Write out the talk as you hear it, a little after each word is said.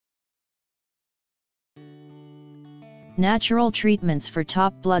Natural treatments for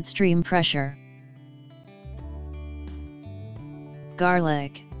top bloodstream pressure.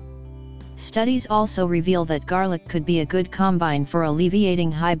 Garlic. Studies also reveal that garlic could be a good combine for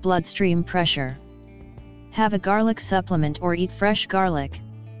alleviating high bloodstream pressure. Have a garlic supplement or eat fresh garlic,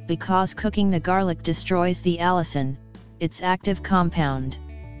 because cooking the garlic destroys the allicin, its active compound.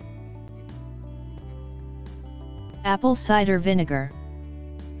 Apple cider vinegar.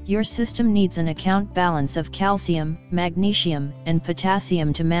 Your system needs an account balance of calcium, magnesium, and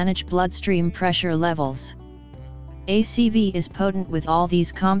potassium to manage bloodstream pressure levels. ACV is potent with all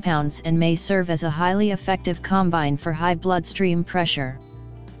these compounds and may serve as a highly effective combine for high bloodstream pressure.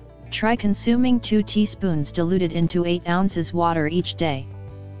 Try consuming 2 teaspoons diluted into 8 ounces water each day.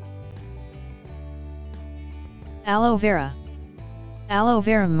 Aloe vera. Aloe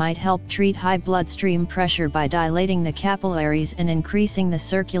vera might help treat high bloodstream pressure by dilating the capillaries and increasing the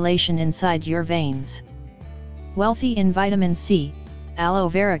circulation inside your veins. Wealthy in vitamin C, aloe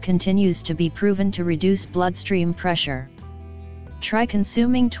vera continues to be proven to reduce bloodstream pressure. Try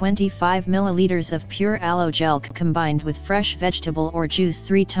consuming 25 ml of pure aloe gel combined with fresh vegetable or juice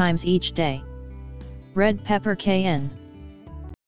 3 times each day. Red pepper cayenne.